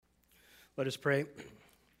Let us pray.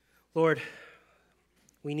 Lord,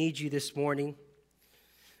 we need you this morning.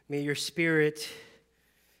 May your Spirit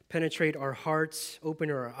penetrate our hearts, open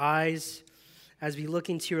our eyes as we look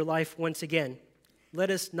into your life once again. Let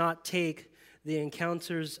us not take the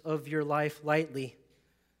encounters of your life lightly,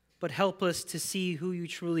 but help us to see who you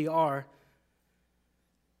truly are,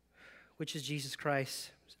 which is Jesus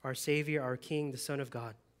Christ, our Savior, our King, the Son of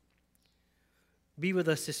God. Be with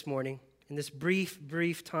us this morning in this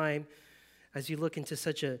brief time as you look into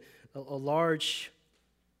such a large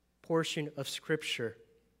portion of Scripture.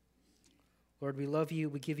 Lord, we love you.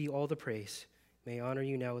 We give you all the praise. May I honor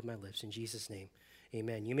you now with my lips. In Jesus' name,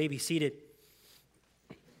 amen. You may be seated.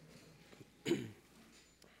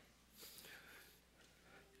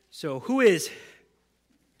 So, who is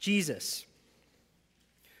Jesus?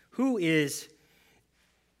 Who is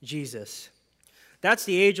Jesus? That's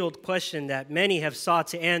the age-old question that many have sought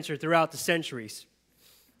to answer throughout the centuries.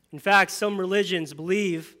 In fact, some religions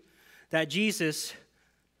believe that Jesus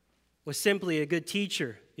was simply a good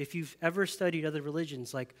teacher. If you've ever studied other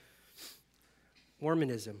religions like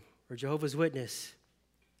Mormonism or Jehovah's Witness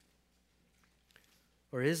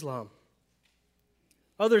or Islam,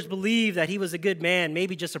 others believe that he was a good man,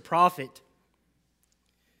 maybe just a prophet.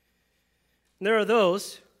 And there are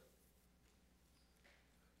those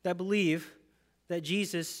that believe that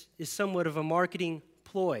Jesus is somewhat of a marketing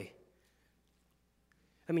ploy.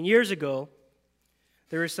 I mean, years ago,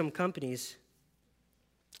 there were some companies,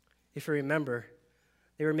 if you remember,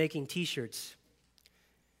 they were making T-shirts.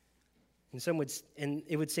 And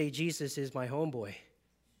it would say, Jesus is my homeboy.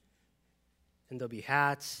 And there'll be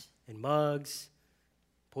hats and mugs,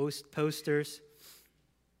 posters.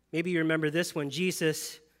 Maybe you remember this one,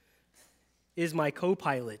 Jesus is my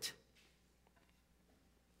co-pilot.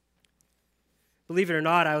 Believe it or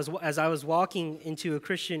not, as I was walking into a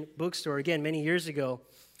Christian bookstore, again, many years ago,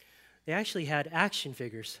 they actually had action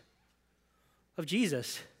figures of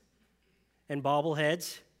Jesus and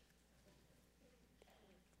bobbleheads.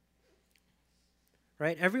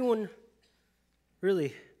 Right? Everyone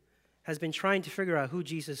really has been trying to figure out who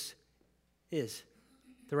Jesus is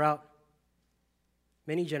throughout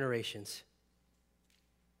many generations.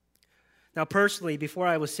 Now, personally, before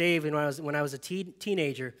I was saved and when I was a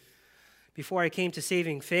teenager, before I came to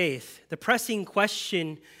saving faith, the pressing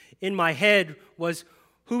question in my head was,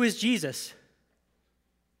 who is Jesus?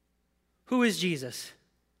 Who is Jesus?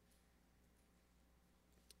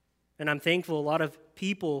 And I'm thankful a lot of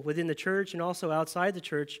people within the church and also outside the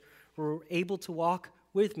church were able to walk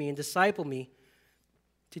with me and disciple me,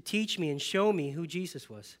 to teach me and show me who Jesus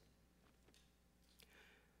was.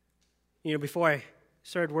 You know, before I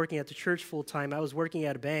started working at the church full time, I was working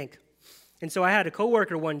at a bank. And so I had a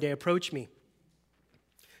coworker one day approach me.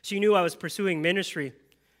 She knew I was pursuing ministry.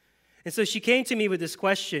 And so she came to me with this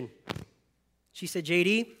question. She said,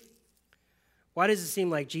 JD, why does it seem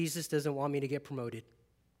like Jesus doesn't want me to get promoted?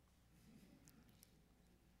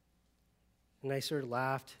 And I sort of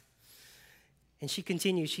laughed. And she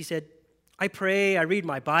continued. She said, I pray, I read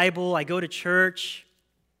my Bible, I go to church.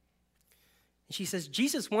 And she says,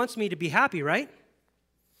 Jesus wants me to be happy, right?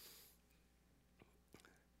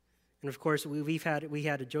 And of course, we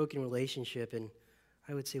had a joking relationship, and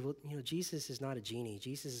I would say, well, you know, Jesus is not a genie.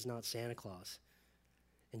 Jesus is not Santa Claus.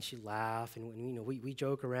 And she'd laugh, and you know, we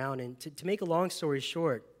joke around. And to make a long story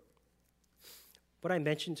short, what I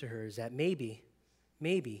mentioned to her is that maybe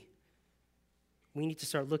we need to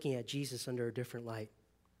start looking at Jesus under a different light.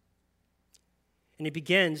 And it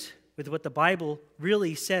begins with what the Bible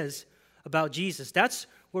really says about Jesus. That's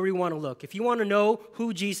where we want to look. If you want to know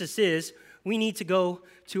who Jesus is, we need to go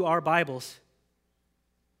to our Bibles.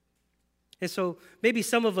 And so maybe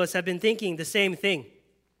some of us have been thinking the same thing.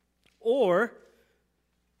 Or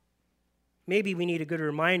maybe we need a good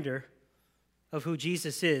reminder of who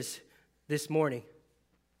Jesus is this morning.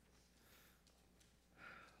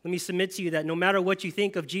 Let me submit to you that no matter what you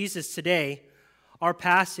think of Jesus today, our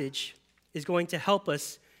passage is going to help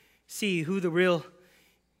us see who the real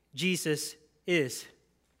Jesus is.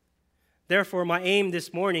 Therefore, my aim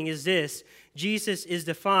this morning is this. Jesus is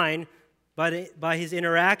defined by his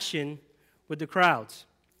interaction with the crowds.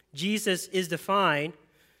 Jesus is defined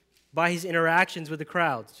by his interactions with the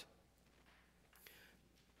crowds.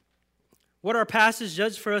 What our passage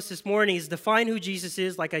does for us this morning is define who Jesus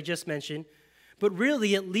is, like I just mentioned, but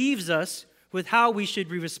really it leaves us with how we should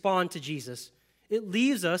respond to Jesus. It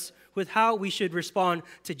leaves us with how we should respond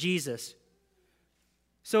to Jesus.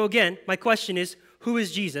 So again, my question is, who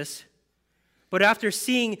is Jesus? But after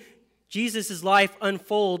seeing Jesus' life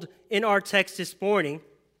unfold in our text this morning,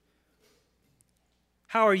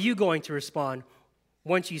 how are you going to respond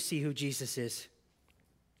once you see who Jesus is?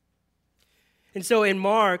 And so in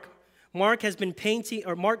Mark has been painting,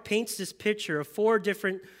 or Mark paints this picture of four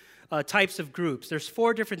different types of groups. There's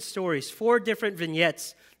four different stories, four different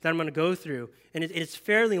vignettes that I'm going to go through. And it's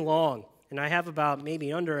fairly long. And I have about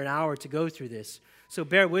maybe under an hour to go through this. So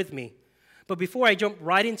bear with me. But before I jump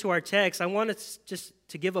right into our text, I wanted just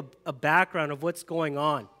to give a background of what's going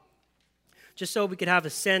on, just so we could have a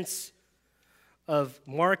sense of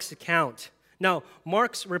Mark's account. Now,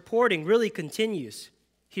 Mark's reporting really continues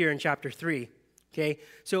here in chapter 3. Okay,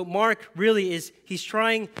 so Mark really he's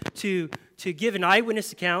trying to give an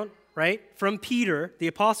eyewitness account, right, from Peter, the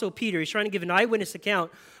Apostle Peter. He's trying to give an eyewitness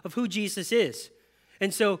account of who Jesus is.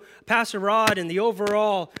 And so Pastor Rod and the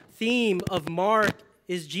overall theme of Mark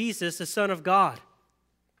is Jesus, the Son of God.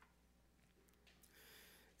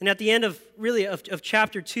 And at the end of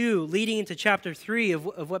chapter 2, leading into chapter 3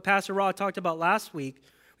 of what Pastor Rod talked about last week,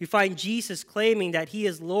 we find Jesus claiming that he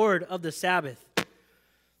is Lord of the Sabbath.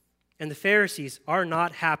 And the Pharisees are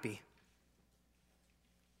not happy.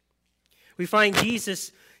 We find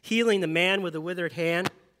Jesus healing the man with the withered hand,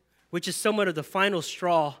 which is somewhat of the final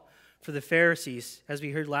straw for the Pharisees, as we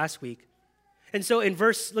heard last week. And so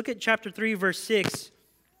look at chapter 3, verse 6.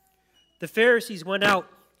 The Pharisees went out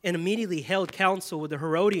and immediately held counsel with the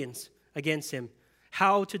Herodians against him,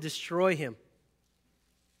 how to destroy him.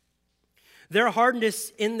 Their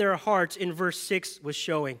hardness in their hearts in verse 6 was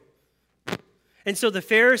showing. And so the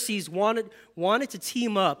Pharisees wanted to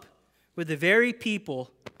team up with the very people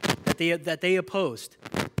that they opposed.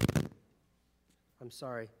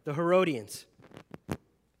 The Herodians.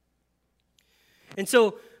 And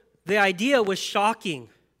so the idea was shocking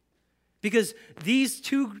because these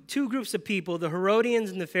two groups of people, the Herodians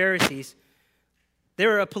and the Pharisees, they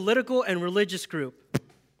were a political and religious group.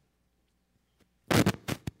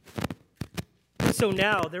 So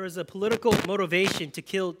now there was a political motivation to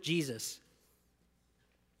kill Jesus.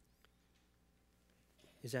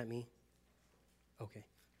 Is that me? Okay,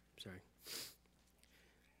 sorry.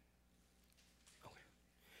 Okay.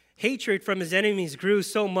 Hatred from his enemies grew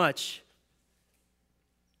so much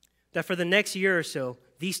that for the next year or so,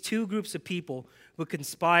 these two groups of people would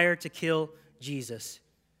conspire to kill Jesus.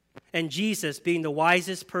 And Jesus, being the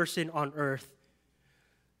wisest person on earth,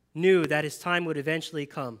 knew that his time would eventually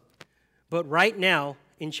come. But right now,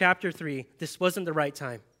 in chapter 3, this wasn't the right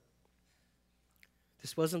time.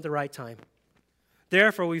 This wasn't the right time.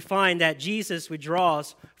 Therefore, we find that Jesus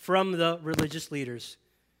withdraws from the religious leaders.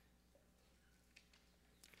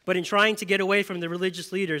 But in trying to get away from the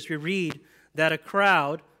religious leaders, we read that a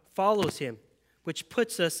crowd follows him, which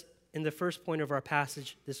puts us in the first point of our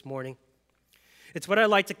passage this morning. It's what I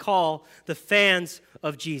like to call the fans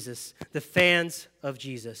of Jesus. The fans of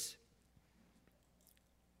Jesus.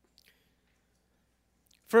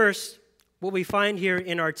 First, what we find here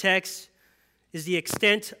in our text is the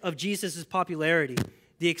extent of Jesus' popularity.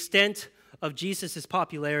 The extent of Jesus'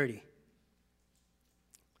 popularity.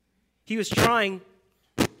 He was trying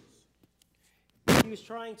to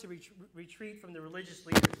retreat from the religious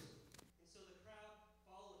leaders. And so the crowd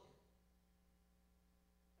followed him.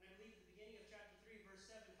 And I believe the beginning of chapter 3, verse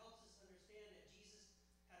 7 helps us understand that Jesus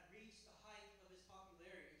had reached the height of his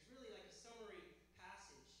popularity. It's really like a summary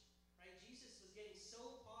passage, right? Jesus was getting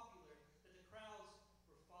so popular that the crowds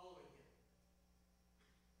were following him.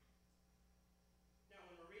 Now,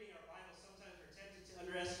 when we're reading our Bible, sometimes we're tempted to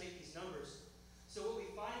underestimate these numbers. So what we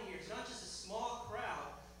find here is not just a small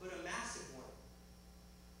crowd, but a massive one.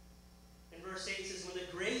 In verse 8 it says, when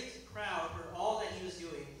the great crowd heard all that he was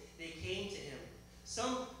doing, they came to him.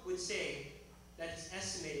 Some would say that it's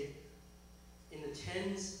estimated in the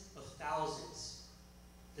tens of thousands.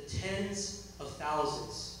 The tens of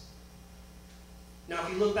thousands. Now,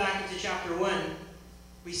 if you look back into chapter 1,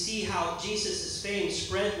 we see how Jesus' fame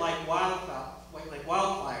spread like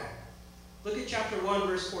wildfire. Look at chapter 1,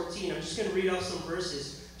 verse 14. I'm just going to read off some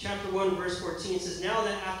verses. Chapter 1, verse 14 says, now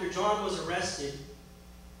that after John was arrested,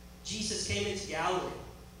 Jesus came into Galilee,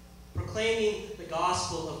 proclaiming the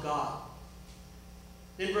gospel of God.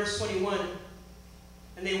 Then verse 21,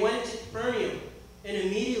 and they went into Capernaum, and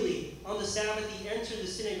immediately on the Sabbath he entered the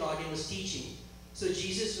synagogue and was teaching. So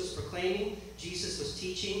Jesus was proclaiming, Jesus was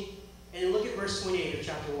teaching. And then look at verse 28 of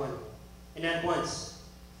chapter 1. And at once,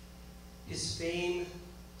 his fame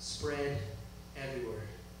spread everywhere,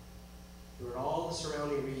 throughout all the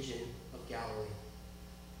surrounding region of Galilee.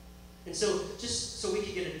 And so, just so we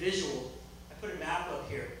could get a visual, I put a map up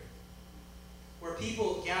here where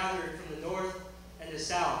people gathered from the north and the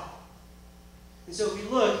south. And so if you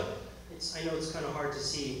look, I know it's kind of hard to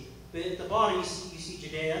see, but at the bottom you see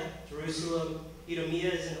Judea, Jerusalem, Idumea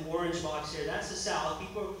is in the orange box here. That's the south.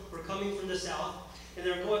 People were coming from the south, and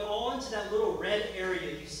they're going all into that little red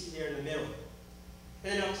area you see there in the middle.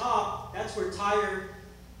 And then up top, that's where Tyre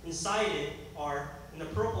and Sidon are, in the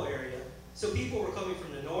purple area. So people were coming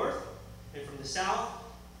from the north and from the south,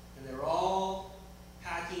 and they were all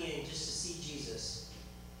packing in just to see Jesus.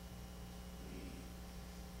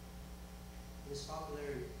 His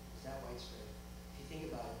popularity is that widespread. If you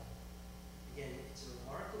think about it, again, it's a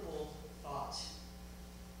remarkable thought.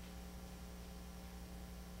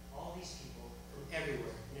 All these people from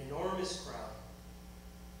everywhere, an enormous crowd.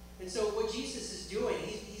 And so what Jesus is doing,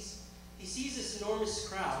 he sees this enormous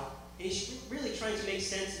crowd, and he's really trying to make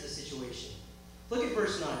sense of the situation. Look at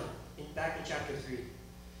verse 9, back in chapter 3.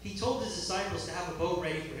 He told his disciples to have a boat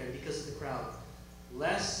ready for him because of the crowd,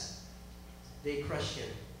 lest they crush him.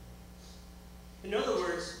 In other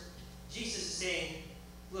words, Jesus is saying,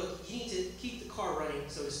 look, you need to keep the car running,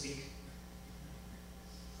 so to speak.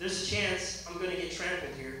 There's a chance I'm going to get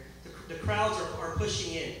trampled here. The crowds are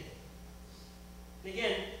pushing in. And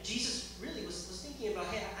again, Jesus really was thinking about,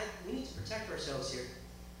 hey, we need to protect ourselves here.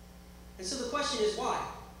 And so the question is, why?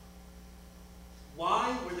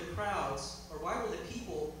 Why were the crowds, or why were the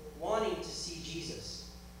people wanting to see Jesus?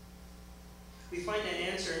 We find that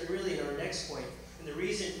answer really in our next point. And the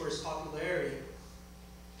reason for his popularity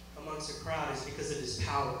amongst the crowd is because of his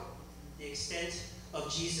power. The extent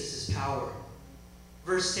of Jesus' power.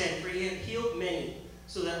 Verse 10, for he had healed many,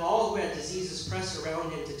 so that all who had diseases pressed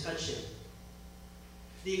around him to touch him.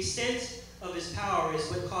 The extent of his power is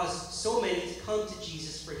what caused so many to come to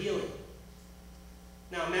Jesus for healing.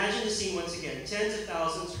 Now imagine the scene once again. Tens of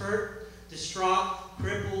thousands, hurt, distraught,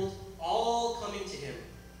 crippled, all coming to him.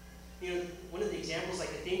 You know, one of the examples I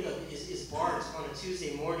can think of is BART on a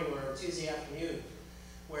Tuesday morning or a Tuesday afternoon,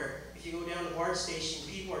 where if you go down to BART station,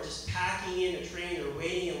 people are just packing in a train, they're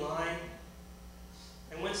waiting in line.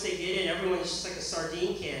 And once they get in, everyone's just like a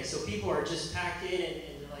sardine can. So people are just packed in and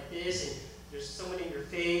they're like this, and there's someone in your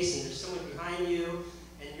face, and there's someone behind you,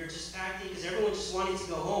 and you're just packed in because everyone's just wanting to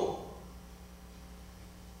go home.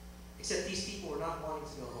 Except these people are not wanting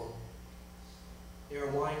to go home. They are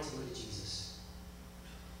wanting to go to Jesus.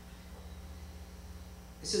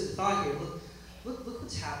 And so the thought here, look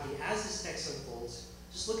what's happening as this text unfolds.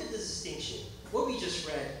 Just look at the distinction. What we just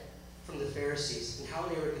read from the Pharisees and how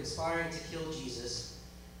they were conspiring to kill Jesus.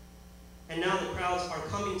 And now the crowds are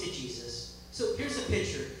coming to Jesus. So here's a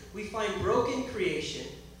picture. We find broken creation.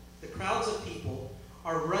 The crowds of people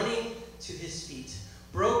are running to his feet.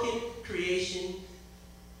 Broken creation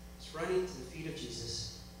is running to the feet of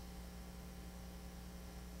Jesus.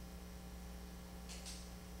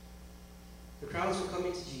 The crowds were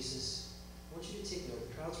coming to Jesus. I want you to take note.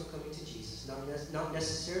 The crowds were coming to Jesus. Not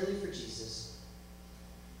necessarily for Jesus.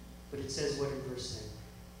 But it says what in verse 10? It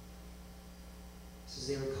says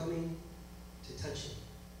they were coming to touch him.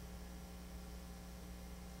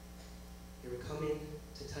 They were coming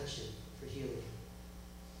to touch him for healing.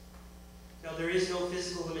 Now, there is no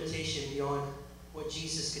physical limitation beyond what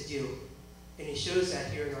Jesus could do. And he shows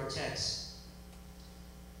that here in our text.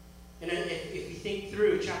 And if you think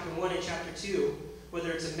through chapter 1 and chapter 2,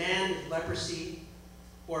 whether it's a man with leprosy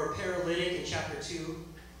or a paralytic in chapter 2,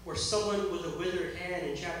 or someone with a withered hand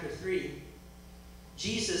in chapter 3,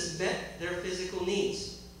 Jesus met their physical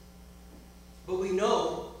needs. But we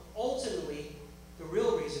know, ultimately, the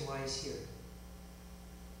real reason why he's here.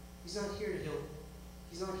 He's not here to heal.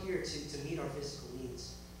 He's not here to meet our physical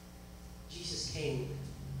needs. Jesus came,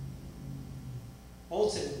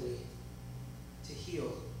 ultimately, to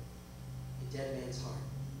heal a dead man's heart.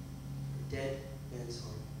 A dead man's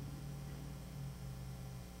heart.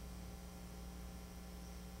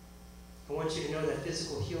 I want you to know that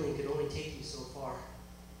physical healing can only take you so far.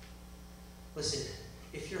 Listen,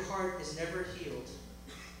 if your heart is never healed,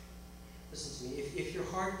 listen to me, if your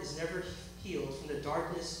heart is never healed from the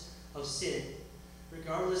darkness of sin,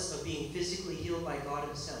 regardless of being physically healed by God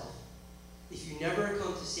himself, if you never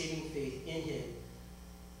come to saving faith in him,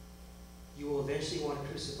 you will eventually want to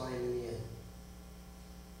crucify him in the end.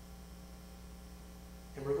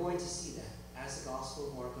 And we're going to see that as the Gospel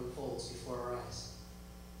of Mark unfolds before our eyes.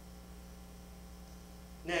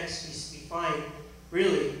 Next, we find,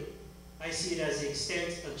 really, I see it as the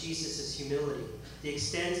extent of Jesus' humility. The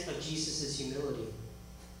extent of Jesus' humility.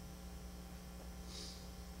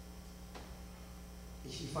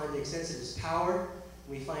 We find the extent of his power,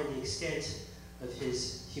 and we find the extent of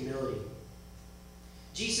his humility.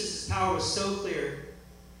 Jesus' power was so clear,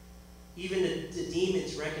 even the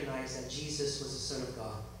demons recognized that Jesus was the Son of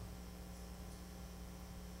God.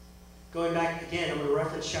 Going back again, I'm going to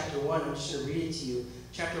reference chapter 1. I'm just going to read it to you.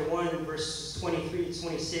 Chapter 1, verses 23 to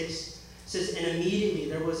 26 says, and immediately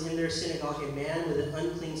there was in their synagogue a man with an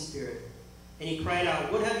unclean spirit. And he cried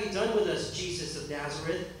out, what have you done with us, Jesus of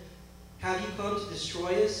Nazareth? Have you come to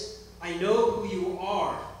destroy us? I know who you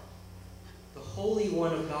are, the Holy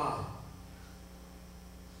One of God.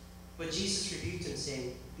 But Jesus rebuked him,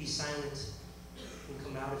 saying, Be silent and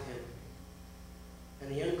come out of him.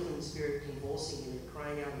 And the unclean spirit, convulsing him and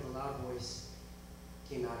crying out with a loud voice,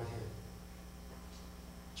 came out of him.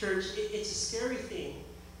 Church, it's a scary thing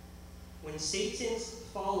when Satan's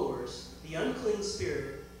followers, the unclean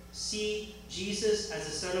spirit, see Jesus as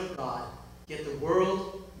the Son of God, yet the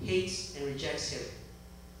world hates and rejects him.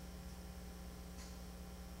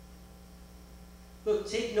 Look,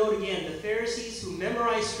 take note again. The Pharisees who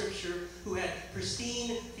memorized Scripture, who had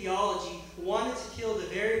pristine theology, wanted to kill the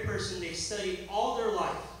very person they studied all their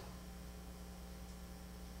life.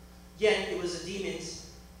 Yet it was the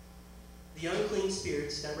demons, the unclean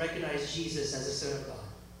spirits, that recognized Jesus as the Son of God.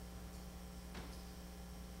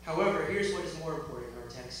 However, here's what is more important in our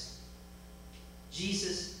text.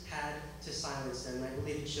 Jesus had to silence them. I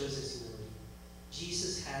believe it shows his humility.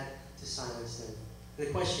 Jesus had to silence them. And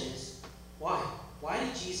the question is, why? Why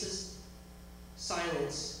did Jesus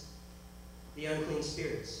silence the unclean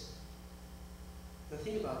spirits? Now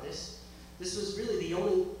think about this. This was really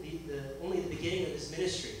only the beginning of his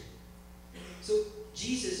ministry. So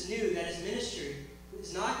Jesus knew that his ministry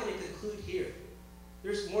is not going to conclude here.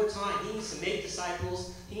 There's more time. He needs to make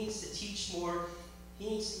disciples. He needs to teach more. He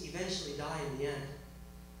needs to eventually die in the end.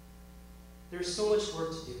 There's so much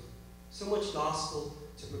work to do, so much gospel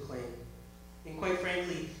to proclaim. And quite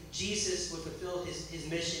frankly, Jesus would fulfill his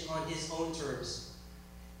mission on his own terms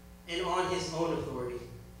and on his own authority,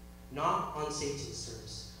 not on Satan's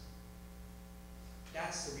terms.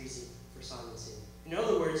 That's the reason for silencing. In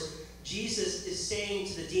other words, Jesus is saying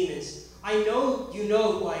to the demons, I know you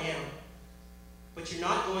know who I am, but you're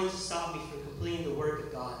not going to stop me from completing the work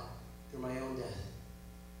of God through my own death.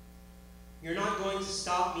 You're not going to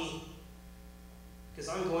stop me because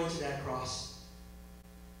I'm going to that cross.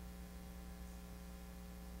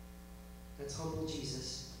 That's humble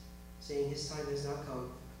Jesus, saying his time has not come.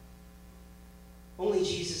 Only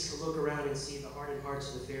Jesus could look around and see the hardened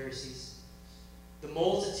hearts of the Pharisees, the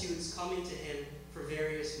multitudes coming to him for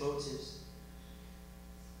various motives.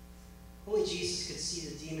 Only Jesus could see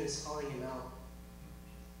the demons calling him out.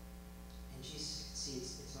 And Jesus could see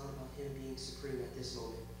it's not about him being supreme at this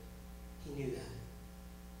moment. He knew that.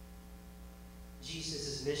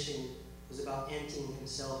 Jesus' mission was about emptying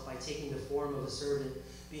himself by taking the form of a servant,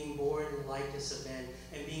 being born in the likeness of men,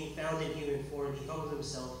 and being found in human form. He humbled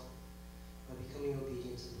himself by becoming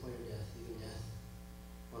obedient to the point of death, even death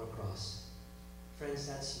on a cross. Friends,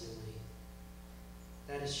 that's humility.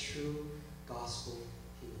 That is true gospel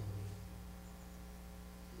humility.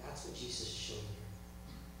 And that's what Jesus is showing here.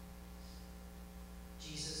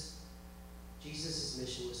 Jesus'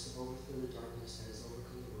 mission was to overthrow the darkness that has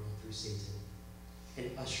overcome the world through Satan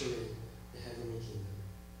and usher in the heavenly kingdom.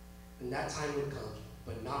 And that time would come,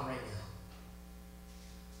 but not right now.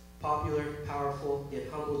 Popular, powerful, yet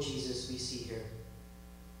humble Jesus we see here.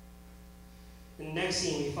 In the next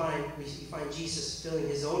scene, we find Jesus fulfilling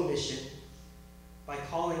his own mission by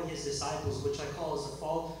calling his disciples, which I call as the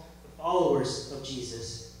followers of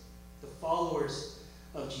Jesus. The followers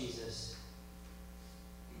of Jesus.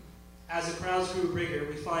 As the crowds grew bigger,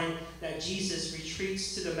 we find that Jesus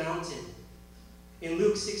retreats to the mountain. In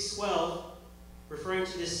Luke 6:12, referring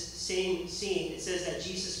to this same scene, it says that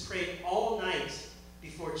Jesus prayed all night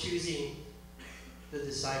before choosing the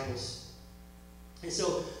disciples. And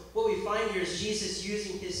so what we find here is Jesus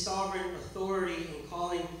using his sovereign authority in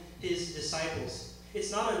calling his disciples.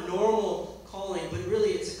 It's not a normal calling, but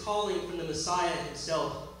really it's a calling from the Messiah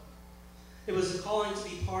himself. It was a calling to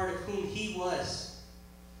be part of whom he was,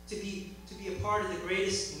 to be a part of the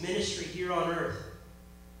greatest ministry here on earth.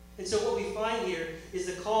 And so what we find here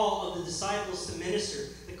is the call of the disciples to minister.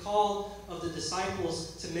 The call of the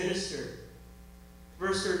disciples to minister.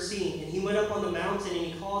 Verse 13, and he went up on the mountain and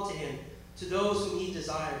he called to him, to those whom he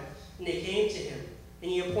desired. And they came to him.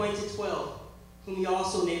 And he appointed 12, whom he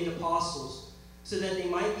also named apostles, so that they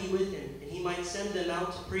might be with him, and he might send them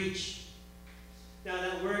out to preach. Now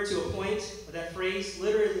that word to appoint, or that phrase,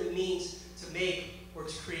 literally means to make or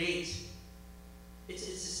to create. It's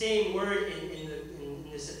the same word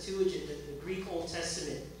in the Septuagint, the Greek Old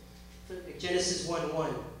Testament. Genesis 1:1.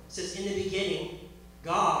 It says, in the beginning,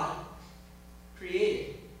 God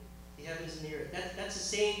created the heavens and the earth. That's the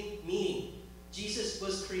same meaning. Jesus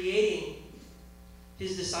was creating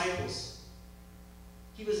his disciples.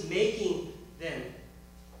 He was making them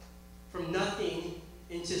from nothing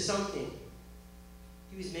into something.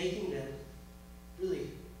 He was making them, really,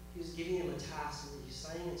 he was giving them a task, he was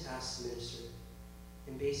assigning a task to minister.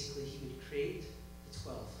 And basically, he would create the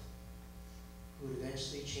 12, who would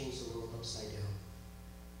eventually change the world upside down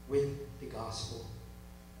with the gospel.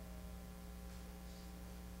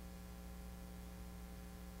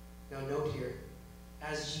 Now note here,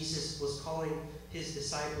 as Jesus was calling his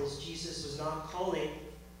disciples, Jesus was not calling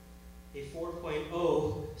a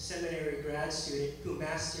 4.0 seminary grad student who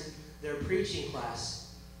mastered their preaching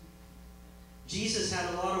class. Jesus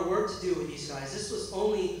had a lot of work to do with these guys. This was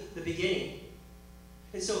only the beginning.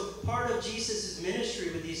 And so part of Jesus'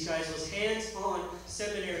 ministry with these guys was hands-on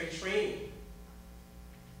seminary training.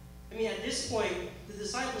 I mean, at this point, the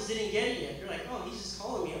disciples didn't get it yet. They're like, oh, he's just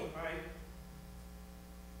calling me. All right.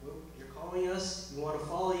 Well, you're calling us. We want to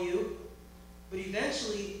follow you. But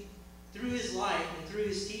eventually, through his life and through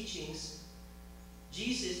his teachings,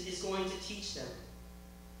 Jesus is going to teach them.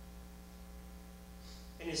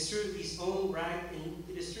 And it's through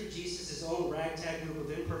Jesus' own ragtag group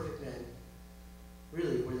of imperfect men,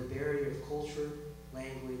 really, where the barrier of culture,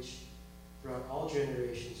 language, throughout all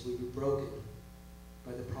generations will be broken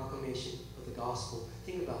by the proclamation of the gospel.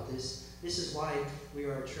 Think about this. This is why we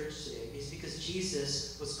are a church today. It's because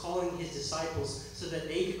Jesus was calling his disciples so that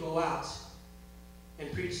they could go out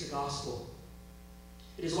and preach the gospel.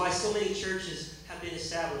 It is why so many churches have been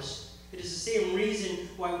established. It is the same reason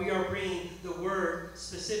why we are bringing the word,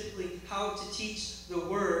 specifically how to teach the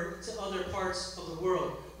word to other parts of the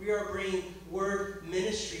world. We are bringing word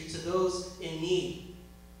ministry to those in need.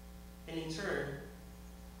 And in turn,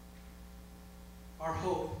 our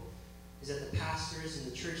hope is that the pastors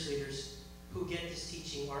and the church leaders who get this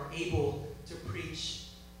teaching are able to preach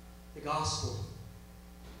the gospel.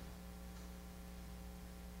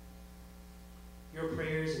 Your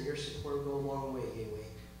prayers and your support go a long way, Gateway.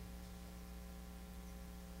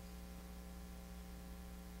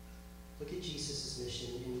 Look at Jesus'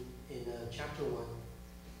 mission in chapter 1.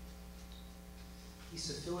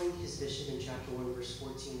 He's fulfilling his mission in chapter 1, verse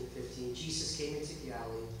 14 and 15. Jesus came into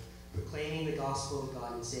Galilee, proclaiming the gospel of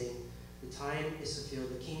God and saying, the time is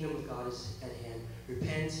fulfilled, the kingdom of God is at hand.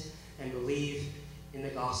 Repent and believe in the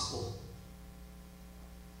gospel.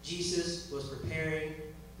 Jesus was preparing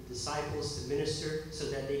the disciples to minister so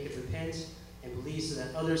that they could repent and believe, so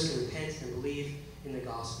that others can repent and believe in the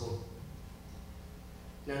gospel.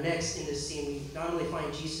 Now next in this scene, we not only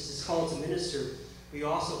find Jesus' call to minister, we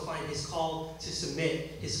also find his call to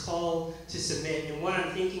submit. His call to submit. And what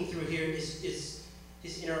I'm thinking through here is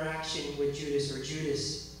his interaction with Judas, or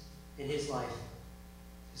Judas in his life.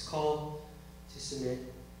 His call to submit.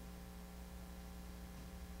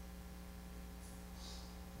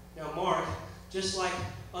 Now Mark, just like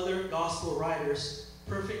other gospel writers,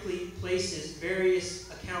 perfectly places various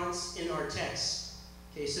accounts in our text.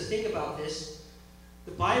 Okay, so think about this.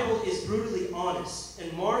 The Bible is brutally honest,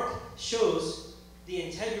 and Mark shows the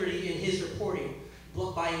integrity in his reporting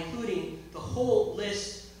by including the whole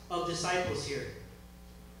list of disciples here.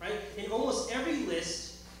 Right? In almost every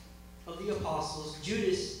list of the apostles,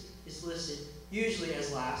 Judas is listed, usually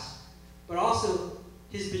as last, but also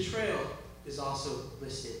his betrayal is also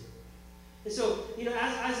listed. And so,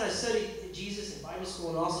 as I studied Jesus in Bible school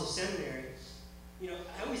and also seminary,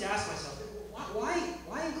 I always ask myself,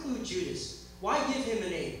 why include Judas? Why give him a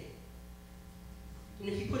name? And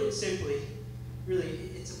if you put it simply,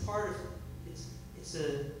 really, it's a part of, it's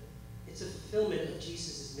a fulfillment of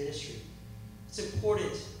Jesus' ministry. It's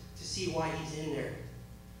important to see why he's in there.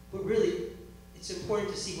 But really, it's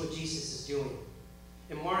important to see what Jesus is doing.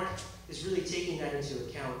 And Mark is really taking that into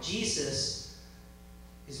account. Jesus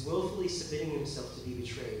is willfully submitting himself to be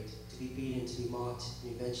betrayed, to be beaten, to be mocked,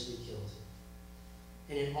 and eventually killed.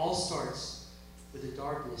 And it all starts with the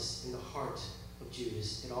darkness in the heart of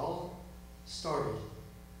Judas. It all started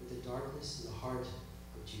with the darkness in the heart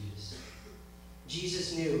of Judas.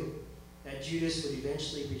 Jesus knew that Judas would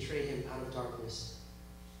eventually betray him out of darkness.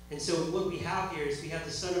 And so what we have here is we have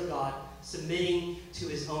the Son of God submitting to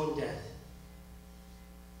his own death.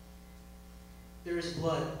 There is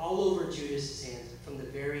blood all over Judas' hands from the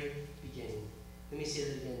very beginning. Let me say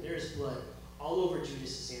that again. There is blood all over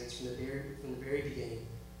Judas' hands from the very beginning.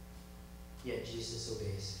 Yet Jesus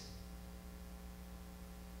obeys.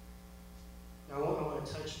 Now I want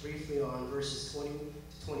to touch briefly on verses 20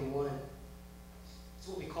 to 21. It's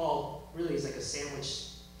what we call, really is like a sandwich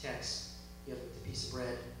text. You have the piece of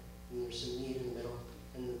bread, and there's some meat in the middle,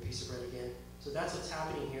 and then the piece of bread again. So that's what's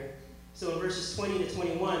happening here. So in verses 20 to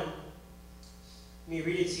 21, let me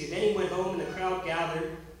read it to you. Then he went home, and the crowd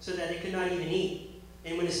gathered so that they could not even eat.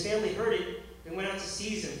 And when his family heard it, they went out to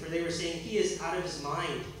seize him, for they were saying, he is out of his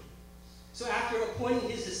mind. So after appointing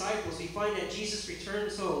his disciples, we find that Jesus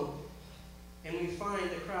returns home, and we find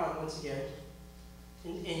the crowd once again.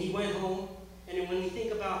 And he went home, And when we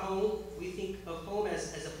think about home, we think of home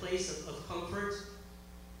as a place of comfort.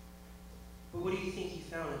 But what do you think he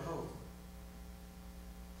found at home?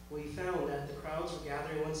 Well, he found that the crowds were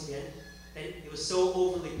gathering once again, that it was so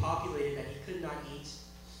overly populated that he could not eat.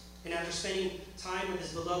 And after spending time with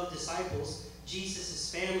his beloved disciples,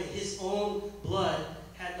 Jesus' family, his own blood,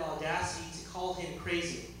 had the audacity to call him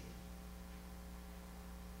crazy.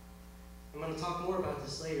 I'm going to talk more about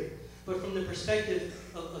this later. But from the perspective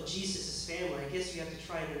of Jesus' family, I guess you have to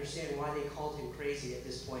try and understand why they called him crazy at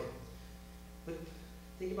this point. But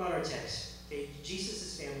think about our text. Okay,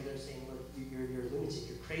 Jesus' family, they're saying, look, you're a lunatic,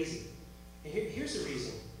 you're crazy. And here's the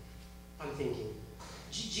reason I'm thinking.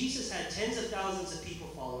 Jesus had tens of thousands of people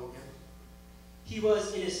following him. He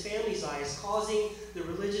was, in his family's eyes, causing the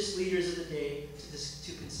religious leaders of the day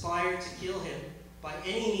to conspire to kill him by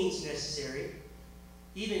any means necessary,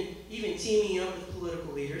 even teaming up with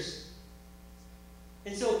political leaders.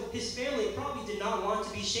 And so his family probably did not want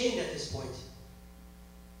to be shamed at this point.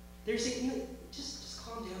 They're saying, just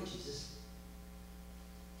calm down, Jesus.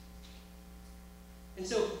 And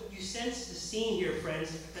so you sense the scene here,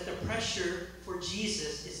 friends, that the pressure for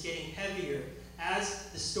Jesus is getting heavier as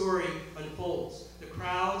the story unfolds. The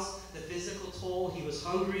crowds, the physical toll, he was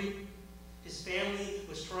hungry. His family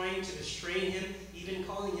was trying to restrain him, even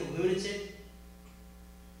calling him lunatic.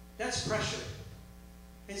 That's pressure.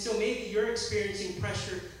 And so maybe you're experiencing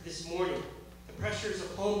pressure this morning. The pressures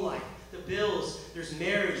of home life, the bills, there's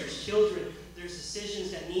marriage, there's children, there's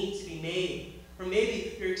decisions that need to be made. Or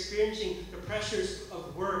maybe you're experiencing the pressures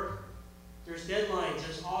of work. There's deadlines,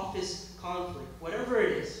 there's office conflict. Whatever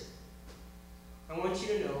it is, I want you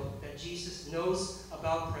to know that Jesus knows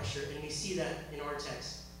about pressure, and we see that in our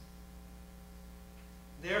text.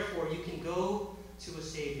 Therefore, you can go to the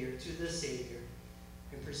Savior,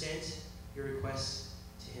 and present your requests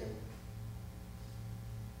to him.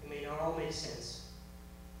 It may not all make sense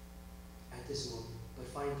at this moment, but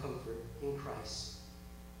find comfort in Christ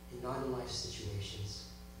and not in life situations.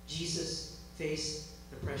 Jesus faced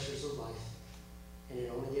the pressures of life, and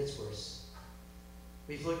it only gets worse.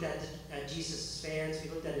 We've looked at Jesus' fans, we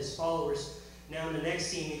looked at his followers. Now in the next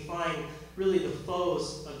scene, we find really the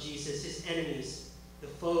foes of Jesus, his enemies, the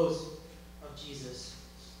foes of Jesus.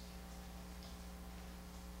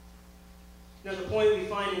 Now the point we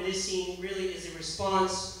find in this scene really is a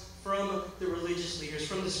response from the religious leaders,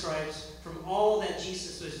 from the scribes, from all that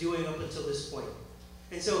Jesus was doing up until this point.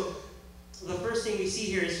 And so the first thing we see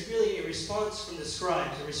here is really a response from the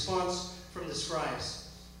scribes,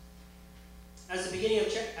 in the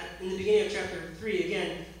beginning of chapter 3,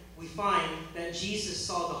 again, we find that Jesus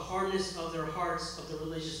saw the hardness of their hearts of the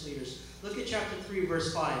religious leaders. Look at chapter 3,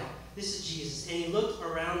 verse 5. This is Jesus. And he looked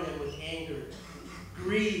around them with anger,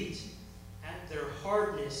 grieved at their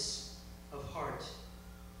hardness of heart.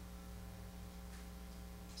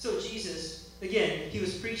 So Jesus, again, he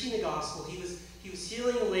was preaching the gospel. He was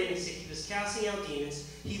healing the lame and sick. He was casting out demons.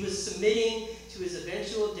 He was submitting to his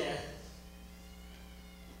eventual death.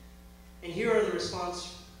 And here are the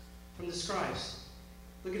response from the scribes.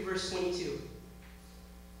 Look at verse 22.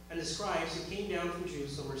 And the scribes who came down from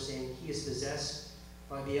Jerusalem were saying, he is possessed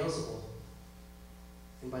by Beelzebul,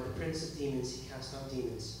 and by the prince of demons he cast out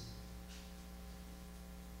demons.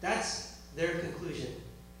 That's their conclusion,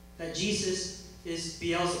 that Jesus is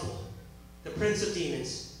Beelzebul, the prince of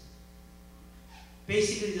demons.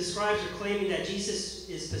 Basically, the scribes are claiming that Jesus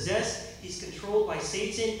is possessed, he's controlled by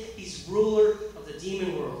Satan, he's ruler of the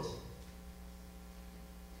demon world.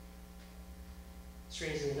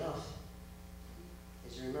 Strangely enough,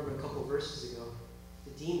 as you remember a couple verses ago,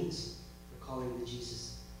 the demons were calling the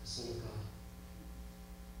Jesus the Son of God.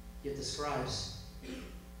 Yet the scribes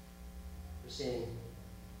were saying,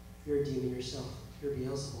 you're a demon yourself. You're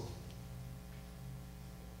Beelzebul.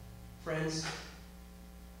 Friends,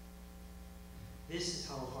 this is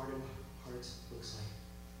how a hardened heart looks like.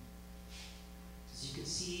 As you could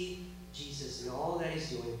see Jesus and all that he's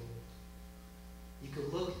doing, you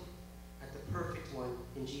could look at the perfect one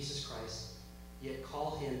in Jesus Christ, yet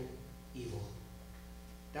call him evil.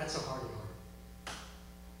 That's a hardened heart.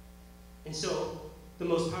 And so, the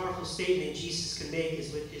most powerful statement Jesus can make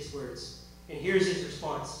is with his words. And here's his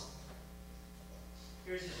response.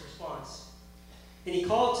 And he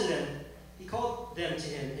called them to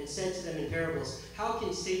him and said to them in parables, how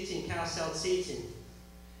can Satan cast out Satan?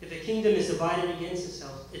 If a kingdom is divided against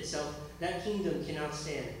itself, that kingdom cannot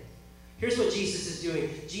stand. Here's what Jesus is doing.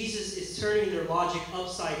 Jesus is turning their logic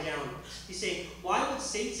upside down. He's saying, why would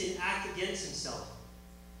Satan act against himself?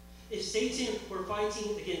 If Satan were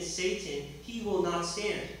fighting against Satan, he will not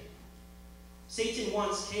stand. Satan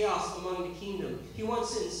wants chaos among the kingdom. He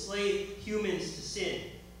wants to enslave humans to sin.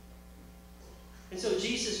 And so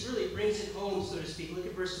Jesus really brings it home, so to speak. Look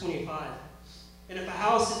at verse 25. And if a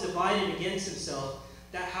house is divided against himself,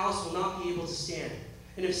 that house will not be able to stand.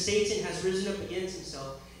 And if Satan has risen up against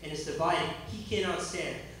himself and is divided, he cannot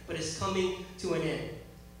stand, but is coming to an end.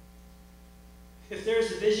 If there is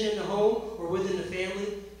division in the home or within the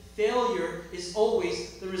family, failure is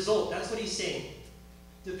always the result. That's what he's saying.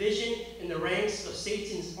 Division in the ranks of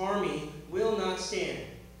Satan's army will not stand.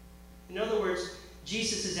 In other words,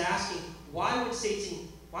 Jesus is asking, why would Satan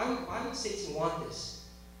want this?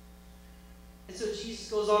 And so Jesus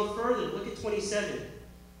goes on further. Look at 27.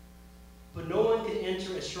 But no one can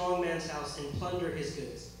enter a strong man's house and plunder his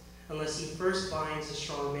goods, unless he first binds a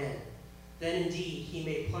strong man. Then indeed he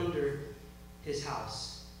may plunder his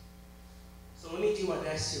house. So let me do my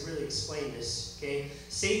best to really explain this, okay?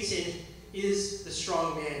 Satan is the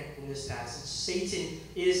strong man in this passage. Satan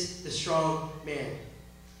is the strong man.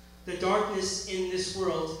 The darkness in this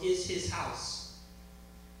world is his house.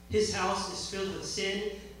 His house is filled with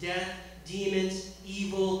sin, death, demons,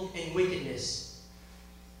 evil, and wickedness.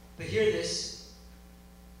 But hear this.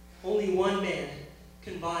 Only one man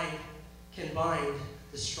can bind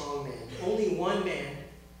the strong man. Only one man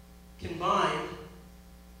can bind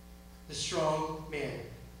the strong man.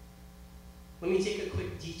 Let me take a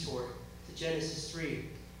quick detour to Genesis 3,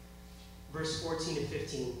 verse 14 to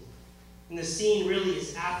 15. And the scene really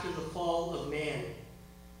is after the fall of man.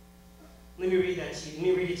 Let me read that to you. Let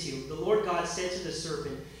me read it to you. The Lord God said to the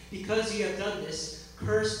serpent, because you have done this,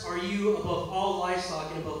 cursed are you above all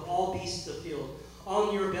livestock and above all beasts of the field.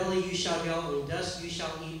 On your belly you shall go, and dust you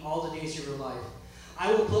shall eat all the days of your life.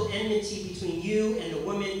 I will put enmity between you and the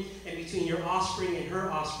woman, and between your offspring and her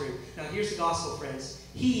offspring. Now here's the gospel, friends.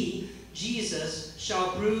 He, Jesus,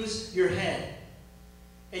 shall bruise your head,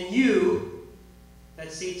 and you,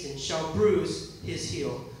 that's Satan, shall bruise his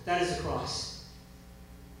heel. That is the cross.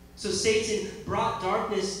 So Satan brought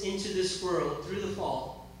darkness into this world through the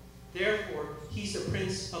fall. Therefore, he's the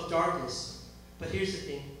prince of darkness. But here's the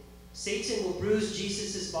thing. Satan will bruise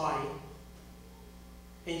Jesus' body,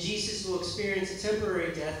 and Jesus will experience a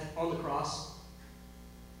temporary death on the cross.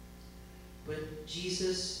 But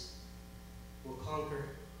Jesus will conquer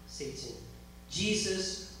Satan.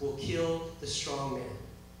 Jesus will kill the strong man.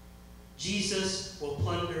 Jesus will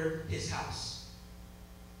plunder his house.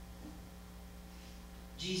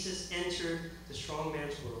 Jesus entered the strong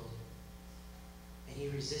man's world, and he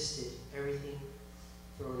resisted everything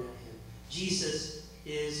thrown at him. Jesus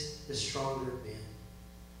is the stronger man.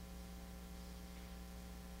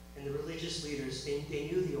 And the religious leaders, they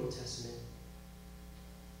knew the Old Testament,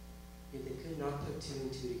 yet they could not put two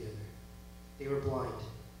and two together. They were blind,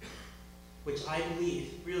 which I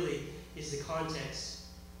believe really is the context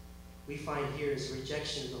we find here is a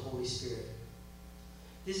rejection of the Holy Spirit.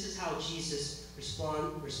 This is how Jesus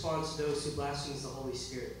responds to those who blaspheme the Holy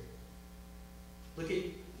Spirit. Look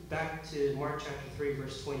back to Mark chapter 3,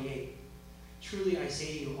 verse 28. Truly I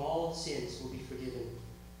say to you, all sins will be forgiven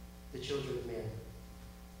the children of man.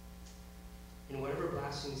 And whatever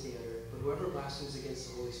blasphemies they utter, but whoever blasphemes against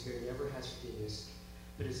the Holy Spirit never has forgiveness,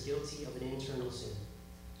 but is guilty of an internal sin.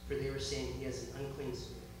 For they were saying he has an unclean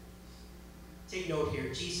spirit. Take note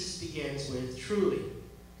here, Jesus begins with truly,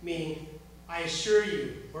 meaning I assure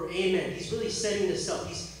you, or amen. He's really setting this up.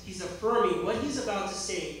 He's affirming what he's about to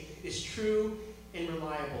say is true and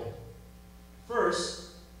reliable.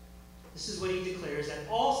 First, this is what he declares, that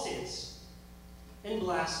all sins and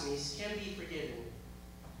blasphemies can be forgiven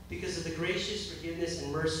because of the gracious forgiveness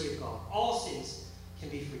and mercy of God. All sins can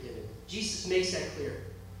be forgiven. Jesus makes that clear.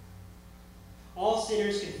 All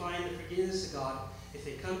sinners can find the forgiveness of God if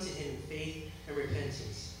they come to him in faith and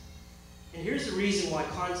repentance. And here's the reason why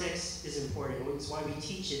context is important. It's why we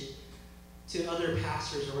teach it to other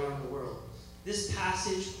pastors around the world. This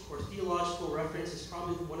passage or theological reference is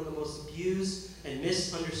probably one of the most abused and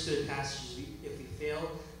misunderstood passages if we fail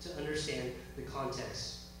to understand the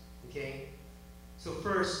context. Okay? So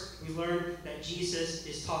first, we learn that Jesus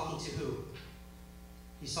is talking to who?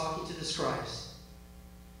 He's talking to the scribes.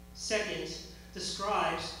 Second, the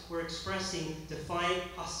scribes were expressing defiant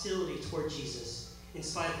hostility toward Jesus, in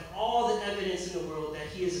spite of all the evidence in the world that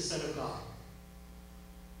he is the Son of God.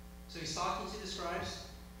 So he's talking to the scribes,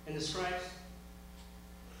 and the scribes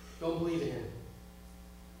don't believe in him.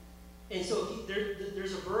 And so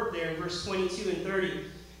there's a verb there in verse 22 and 30. It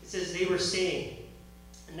says they were saying.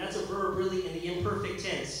 And that's a verb really in the imperfect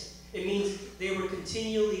tense. It means they were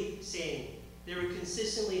continually saying. They were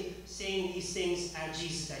consistently saying these things at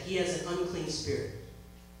Jesus, that he has an unclean spirit.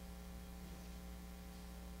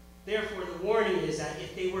 Therefore, the warning is that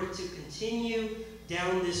if they were to continue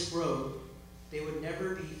down this road, they would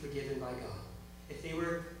never be forgiven by God. If they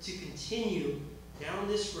were to continue down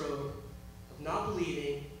this road of not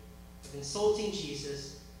believing, of insulting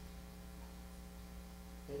Jesus,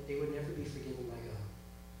 that they would never be forgiven by God.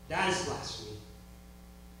 That is blasphemy.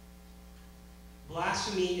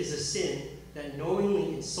 Blasphemy is a sin that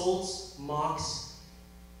knowingly insults, mocks,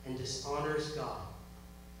 and dishonors God.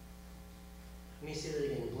 Let me say that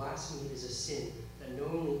again. Blasphemy is a sin that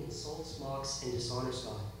knowingly insults, mocks, and dishonors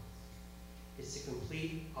God. It's the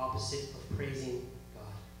complete opposite of praising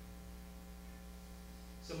God.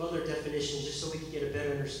 Some other definitions, just so we can get a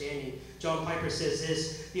better understanding. John Piper says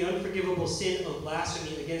this: the unforgivable sin of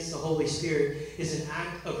blasphemy against the Holy Spirit is an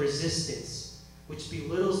act of resistance, which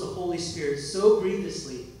belittles the Holy Spirit so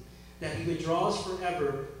grievously that he withdraws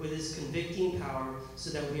forever with his convicting power, so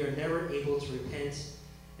that we are never able to repent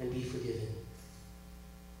and be forgiven.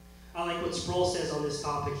 I like what Sproul says on this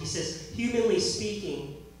topic. He says, humanly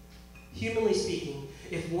speaking,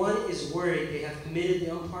 if one is worried they have committed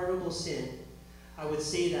the unpardonable sin, I would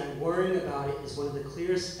say that worrying about it is one of the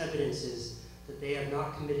clearest evidences that they have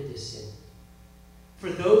not committed this sin. For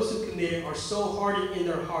those who commit it are so hardened in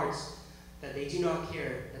their hearts that they do not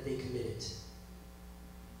care that they commit it.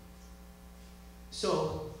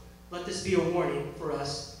 So, let this be a warning for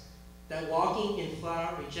us that walking in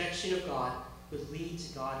flat-out rejection of God would lead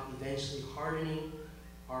to God eventually hardening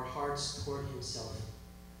our hearts toward himself.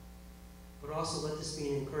 But also let this be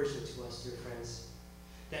an encouragement to us, dear friends,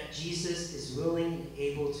 that Jesus is willing and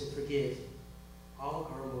able to forgive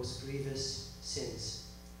all our most grievous sins.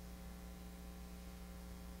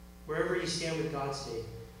 Wherever you stand with God today,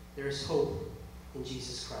 there is hope in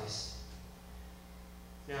Jesus Christ.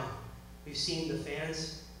 Now, we've seen the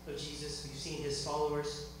fans of Jesus. We've seen his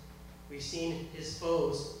followers. We've seen his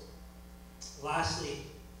foes. Lastly,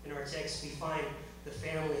 in our text, we find the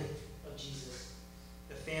family of Jesus.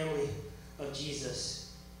 The family of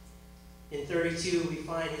Jesus. In 32, we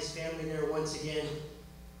find his family there once again.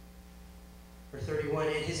 Or 31,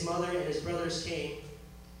 and his mother and his brothers came,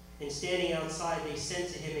 and standing outside, they sent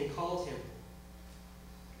to him and called him.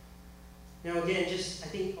 Now again, I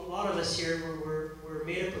think a lot of us here, we're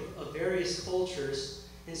made up of various cultures.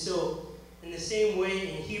 And so, in the same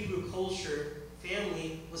way, in Hebrew culture,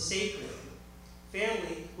 family was sacred.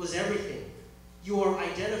 Family was everything. You are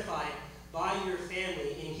identified by your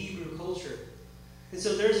family in Hebrew culture. And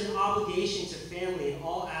so there's an obligation to family in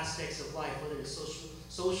all aspects of life, whether it's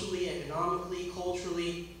socially, economically,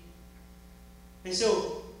 culturally. And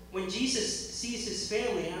so when Jesus sees his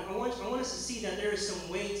family, I want us to see that there is some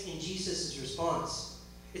weight in Jesus' response.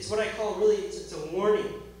 It's what I call really, it's a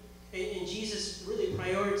warning. And Jesus really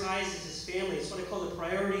prioritizes his family. It's what I call the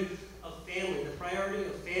priority of family, the priority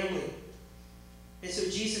of family. And so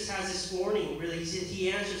Jesus has this warning, really.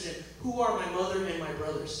 He answers it, who are my mother and my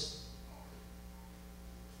brothers?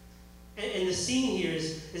 And the scene here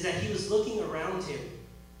is that he was looking around him,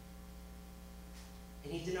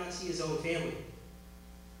 and he did not see his own family.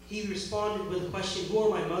 He responded with a question, who are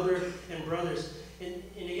my mother and brothers? And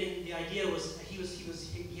again, the idea was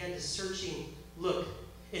he had this searching look.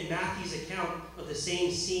 In Matthew's account of the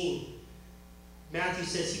same scene, Matthew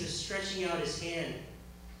says he was stretching out his hand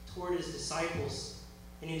toward his disciples,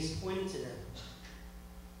 and he was pointing to them.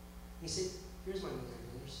 He said, here's my mother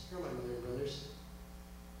and brothers. Here are my mother and brothers.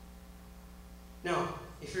 Now,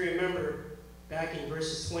 if you remember, back in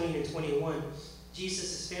verses 20 and 21,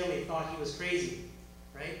 Jesus' family thought he was crazy,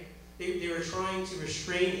 right? They were trying to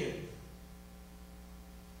restrain him.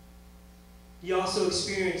 He also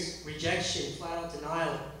experienced rejection, flat-out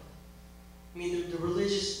denial. I mean, the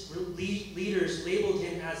religious leaders labeled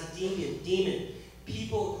him as a demon.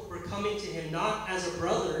 People were coming to him not as a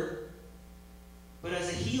brother, but as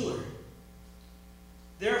a healer.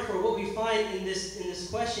 Therefore, what we find in this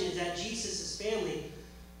question is that Jesus' family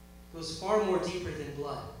goes far more deeper than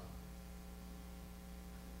blood.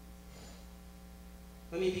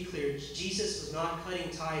 Let me be clear. Jesus was not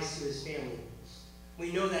cutting ties to his family.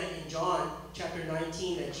 We know that in John chapter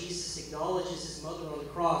 19 that Jesus acknowledges his mother on the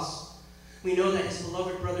cross. We know that his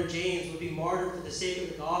beloved brother James would be martyred for the sake of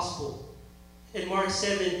the gospel. In Mark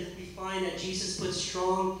 7, we find that Jesus puts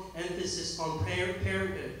strong emphasis on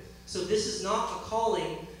parenthood. So this is not a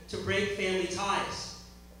calling to break family ties.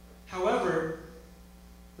 However,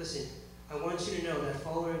 listen, I want you to know that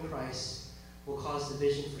following Christ will cause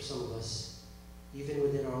division for some of us, even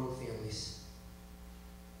within our own families.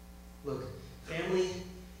 Look, family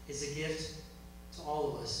is a gift to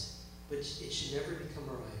all of us, but it should never become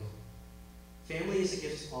our idol. Family is a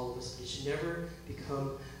gift to all of us, but it should never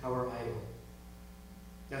become our idol.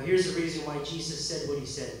 Now here's the reason why Jesus said what he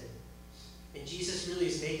said. And Jesus really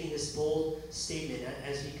is making this bold statement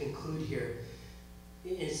as we conclude here.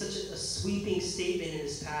 And it's such a sweeping statement in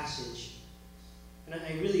this passage. And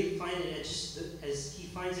I really find it as he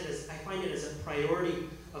finds it as, I find it as a priority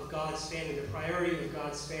of God's family, the priority of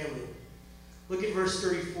God's family. Look at verse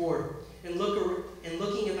 34. And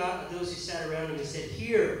looking about at those who sat around him, he said,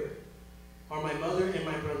 "Here are my mother and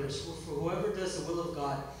my brothers. For whoever does the will of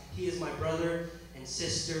God, he is my brother and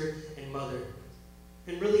sister and mother."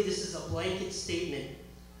 And really, this is a blanket statement.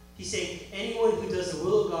 He's saying anyone who does the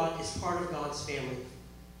will of God is part of God's family.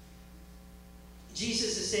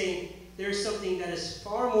 Jesus is saying there's something that is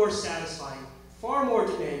far more satisfying, far more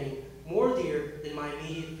demanding, more dear than my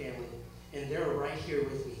immediate family. And they're right here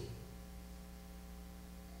with me.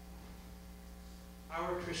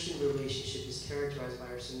 Our Christian relationship is characterized by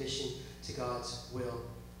our submission to God's will.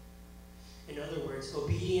 In other words,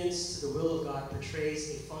 obedience to the will of God portrays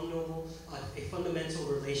a fundamental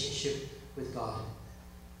relationship with God.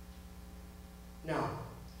 Now,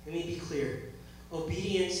 let me be clear.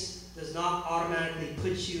 Obedience does not automatically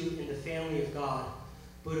put you in the family of God,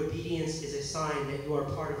 but obedience is a sign that you are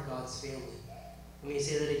part of God's family. Let me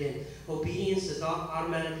say that again. Obedience does not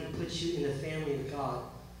automatically put you in the family of God,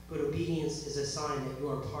 but obedience is a sign that you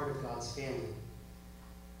are part of God's family.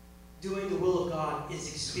 Doing the will of God is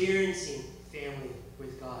experiencing family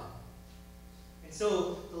with God. And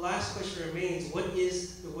so the last question remains, what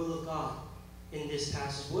is the will of God in this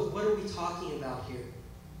passage? What are we talking about here?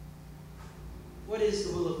 What is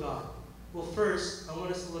the will of God? Well, first, I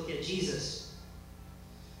want us to look at Jesus.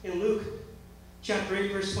 In Luke chapter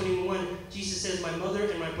 8, verse 21, Jesus says, "My mother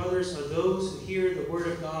and my brothers are those who hear the word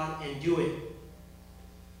of God and do it."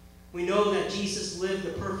 We know that Jesus lived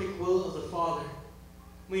the perfect will of the Father.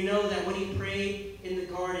 We know that when he prayed in the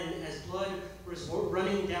garden, as blood was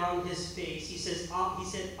running down his face, he said,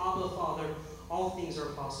 "Abba, Father, all things are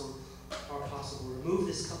possible. Remove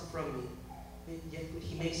this cup from me." Yet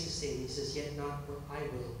he makes this statement. He says, "Yet not what I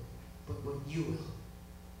will, but what you will."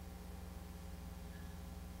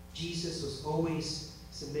 Jesus was always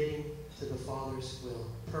submitting to the Father's will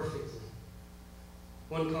perfectly.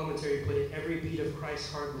 One commentary put it, every beat of Christ's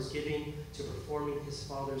heart was given to performing his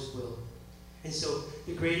Father's will. And so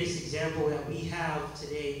the greatest example that we have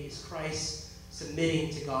today is Christ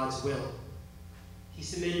submitting to God's will. He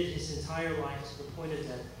submitted his entire life to the point of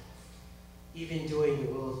death, even doing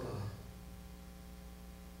the will of God.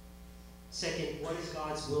 Second, what is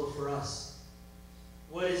God's will for us?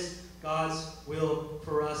 What is God's will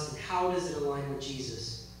for us, and how does it align with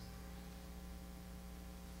Jesus?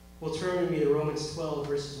 Well, turn with me to Romans 12,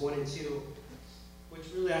 verses 1 and 2, which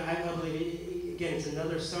really, I believe, again, it's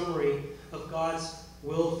another summary of God's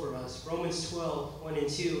will for us. Romans 12, 1 and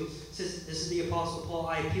 2 says, this is the Apostle Paul,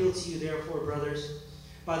 "I appeal to you, therefore, brothers,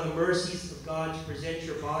 by the mercies of God, to present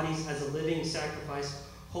your bodies as a living sacrifice,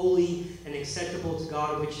 holy and acceptable to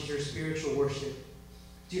God, which is your spiritual worship.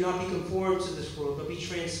 Do not be conformed to this world, but be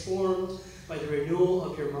transformed by the renewal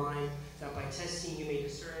of your mind, that by testing you may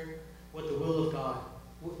discern what the will of God,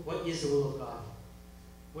 what is the will of God,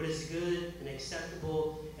 what is good and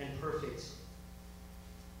acceptable and perfect."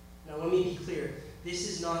 Now let me be clear. This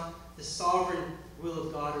is not the sovereign will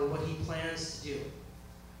of God or what he plans to do.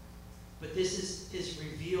 But this is his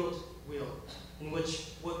revealed will, in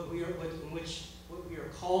which what we are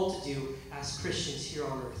called to do as Christians here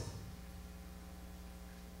on earth.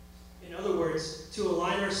 In other words, to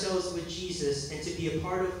align ourselves with Jesus and to be a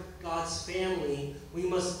part of God's family, we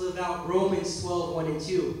must live out Romans 12, 1 and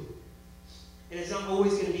 2. And it's not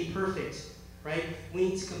always going to be perfect, right? We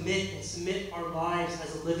need to commit and submit our lives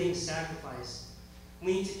as a living sacrifice.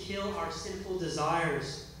 We need to kill our sinful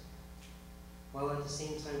desires while at the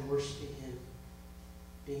same time worshiping him,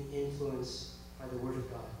 being influenced by the word of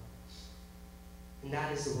God. And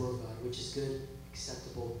that is the will of God, which is good,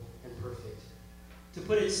 acceptable, and perfect. To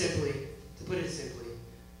put it simply,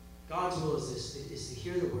 God's will is this, is to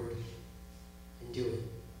hear the word and do it.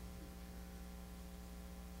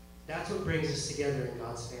 That's what brings us together in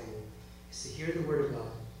God's family, is to hear the word of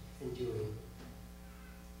God and do it.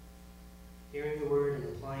 Hearing the word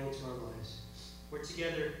and applying it to our lives. We're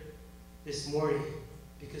together this morning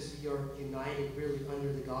because we are united really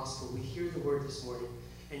under the gospel. We hear the word this morning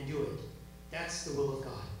and do it. That's the will of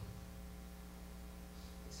God.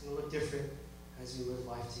 It's going to look different as we live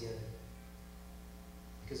life together,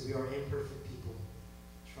 because we are imperfect people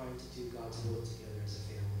trying to do God's will together as a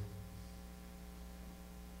family.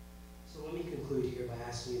 So let me conclude here by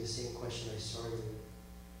asking you the same question I started with.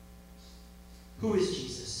 Who is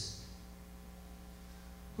Jesus?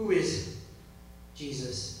 Who is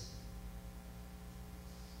Jesus?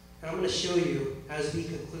 And I'm going to show you, as we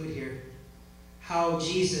conclude here, how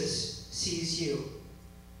Jesus sees you.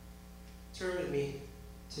 Turn with me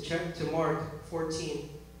to Mark 14.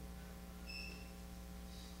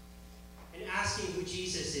 And asking who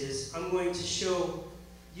Jesus is, I'm going to show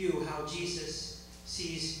you how Jesus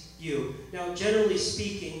sees you. Now, generally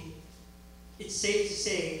speaking, it's safe to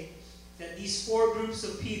say that these four groups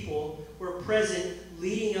of people were present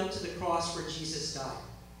leading up to the cross where Jesus died.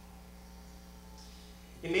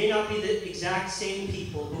 It may not be the exact same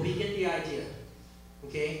people, but we get the idea.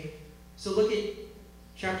 Okay? So look at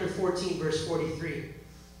chapter 14, verse 43.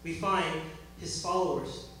 We find his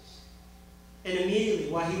followers. And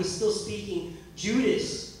immediately, while he was still speaking,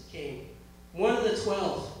 Judas came, one of the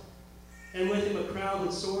 12, and with him a crowd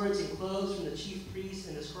with swords and clubs from the chief priests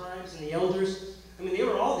and the scribes and the elders. I mean, they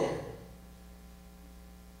were all there.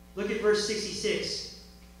 Look at verse 66.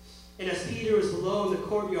 And as Peter was below in the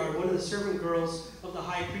courtyard, one of the servant girls of the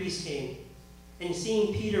high priest came. And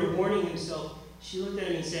seeing Peter warning himself, she looked at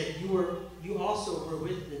him and said, You also were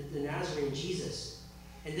with the Nazarene Jesus.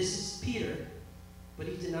 And this is Peter, but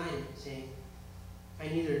he denied it, saying, I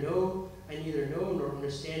neither know nor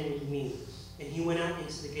understand what you mean. And he went out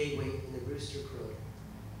into the gateway, and the rooster crowed.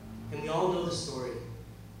 And we all know the story,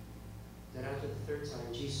 that after the third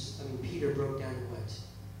time, Peter broke down and wept.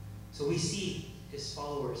 So we see his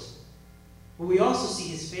followers. But we also see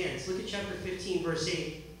his fans. Look at chapter 15, verse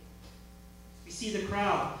 8. We see the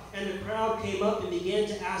crowd. And the crowd came up and began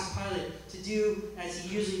to ask Pilate to do as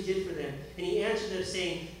he usually did for them. And he answered them,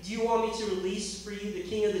 saying, Do you want me to release for you the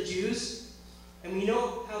King of the Jews? And we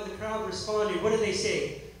know how the crowd responded. What did they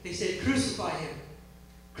say? They said, Crucify him.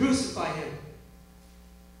 Crucify him.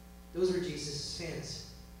 Those were Jesus' fans.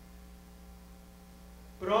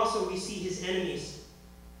 But also we see his enemies.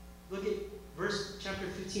 Look at chapter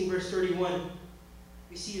 15, verse 31.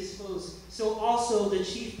 We see his foes. So also the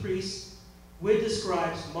chief priests with the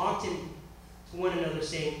scribes mocked him to one another,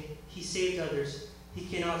 saying, He saved others. He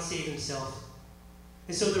cannot save himself.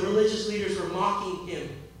 And so the religious leaders were mocking him.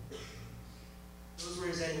 Those were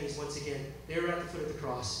his enemies once again. They were at the foot of the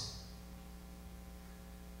cross.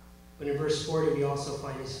 But in verse 40, we also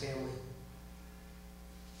find his family.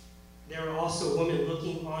 There were also women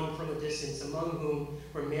looking on from a distance, among whom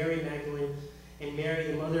were Mary Magdalene and Mary,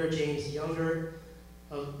 the mother of James, the younger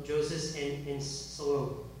of Joseph, and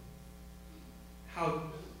Salome.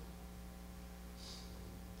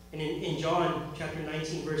 And in John chapter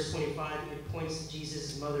 19, verse 25, it points to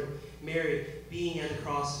Jesus' mother, Mary, being at the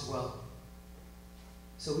cross as well.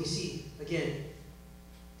 So we see, again,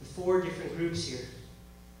 the four different groups here.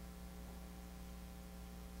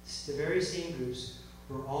 It's the very same groups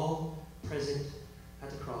were all present at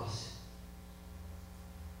the cross.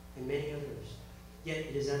 And many others. Yet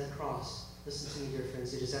it is at the cross, listen to me, dear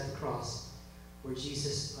friends, it is at the cross where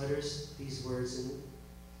Jesus utters these words, and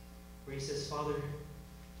where he says, Father,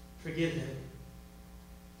 forgive them,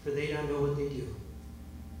 for they don't know what they do.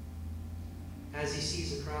 As he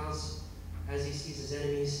sees the crowds, as he sees his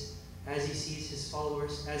enemies, as he sees his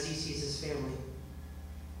followers, as he sees his family,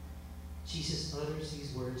 Jesus utters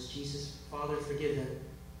these words, Jesus, Father, forgive them,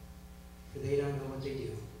 for they don't know what they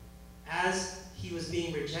do. As he was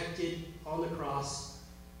being rejected on the cross,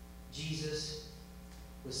 Jesus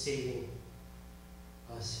was saving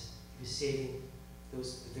us. He was saving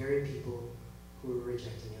those very people who were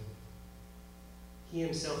rejecting him. He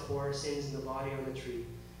himself bore our sins in the body on the tree,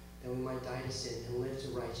 that we might die to sin and live to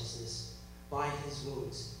righteousness. By his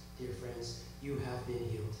wounds, dear friends, you have been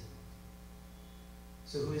healed.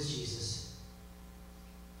 So who is Jesus?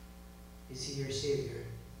 Is he your Savior?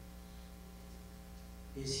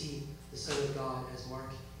 Is he the Son of God, as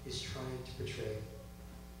Mark is trying to portray?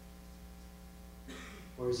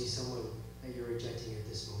 Or is he someone that you're rejecting at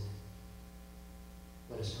this moment?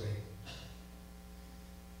 Let us pray.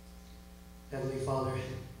 Heavenly Father,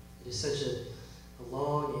 it is such a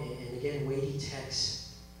long and again weighty text.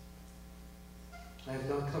 I have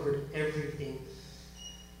not covered everything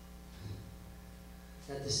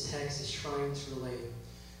that this text is trying to relay.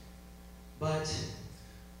 But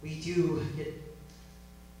we do get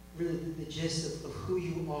really the gist of who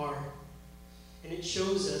you are. And it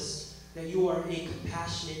shows us that you are a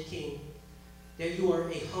compassionate King, that you are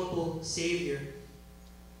a humble Savior,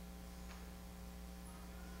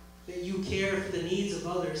 that you care for the needs of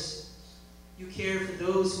others. You care for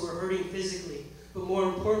those who are hurting physically, but more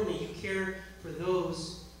importantly, you care for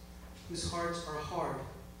those whose hearts are hard.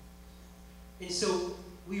 And so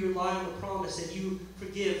we rely on the promise that you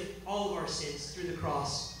forgive all of our sins through the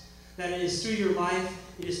cross. That it is through your life,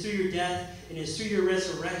 it is through your death, and it is through your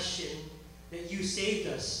resurrection that you saved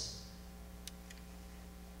us.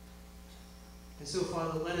 And so,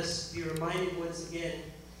 Father, let us be reminded once again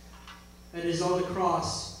that it is on the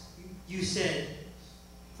cross you said,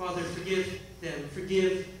 Father, forgive them,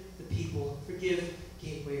 forgive the people, forgive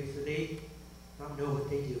Gateway, for they not know what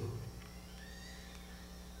they do.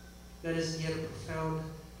 that is yet a profound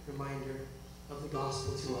reminder of the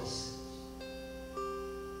gospel to us.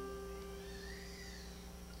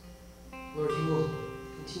 Lord, you will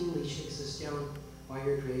continually chase us down by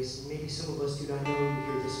your grace. And maybe some of us do not know you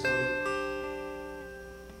here this morning.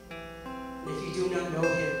 And if you do not know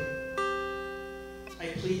him, I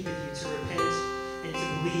plead with you to repent and to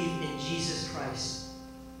believe in Jesus Christ.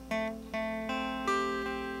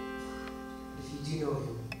 If you do know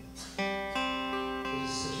him,